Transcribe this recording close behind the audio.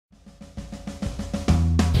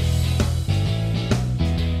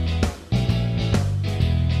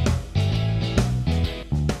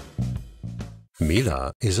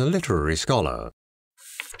Mila is a literary scholar.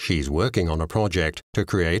 She's working on a project to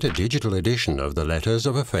create a digital edition of the letters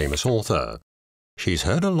of a famous author. She's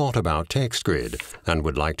heard a lot about TextGrid and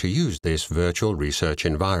would like to use this virtual research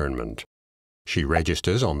environment. She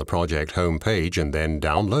registers on the project homepage and then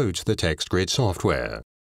downloads the TextGrid software.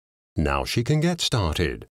 Now she can get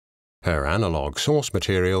started. Her analog source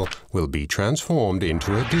material will be transformed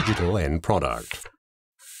into a digital end product.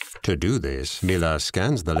 To do this, Mila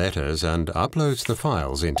scans the letters and uploads the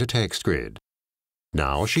files into TextGrid.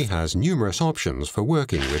 Now she has numerous options for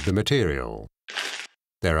working with the material.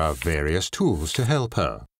 There are various tools to help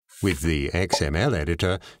her. With the XML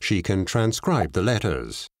editor, she can transcribe the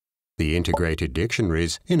letters. The integrated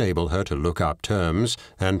dictionaries enable her to look up terms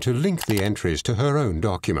and to link the entries to her own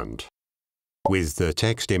document. With the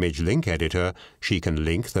text image link editor, she can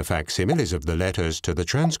link the facsimiles of the letters to the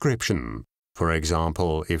transcription. For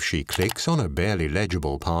example, if she clicks on a barely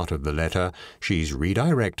legible part of the letter, she's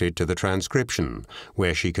redirected to the transcription,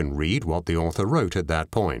 where she can read what the author wrote at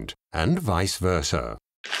that point, and vice versa.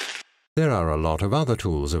 There are a lot of other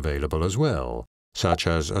tools available as well, such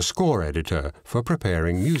as a score editor for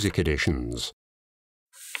preparing music editions.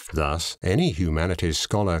 Thus, any humanities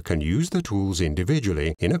scholar can use the tools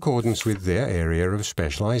individually in accordance with their area of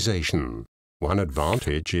specialization. One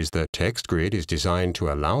advantage is that TextGrid is designed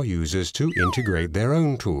to allow users to integrate their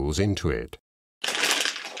own tools into it.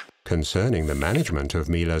 Concerning the management of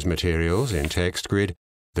Mila's materials in TextGrid,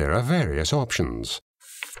 there are various options.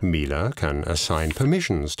 Mila can assign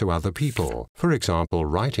permissions to other people, for example,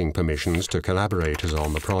 writing permissions to collaborators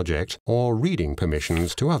on the project or reading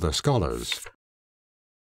permissions to other scholars.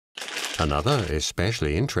 Another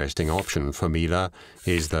especially interesting option for Mila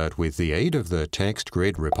is that with the aid of the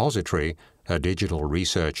TextGrid repository, a digital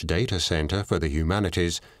research data center for the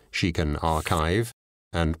humanities, she can archive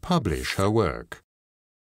and publish her work.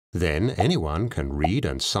 Then anyone can read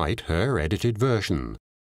and cite her edited version,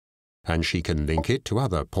 and she can link it to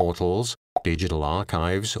other portals, digital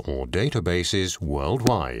archives, or databases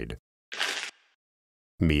worldwide.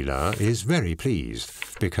 Mila is very pleased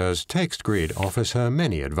because TextGrid offers her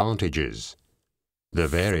many advantages. The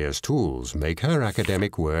various tools make her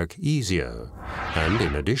academic work easier, and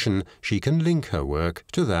in addition, she can link her work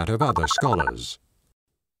to that of other scholars.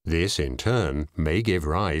 This, in turn, may give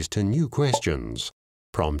rise to new questions,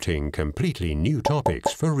 prompting completely new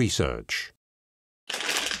topics for research.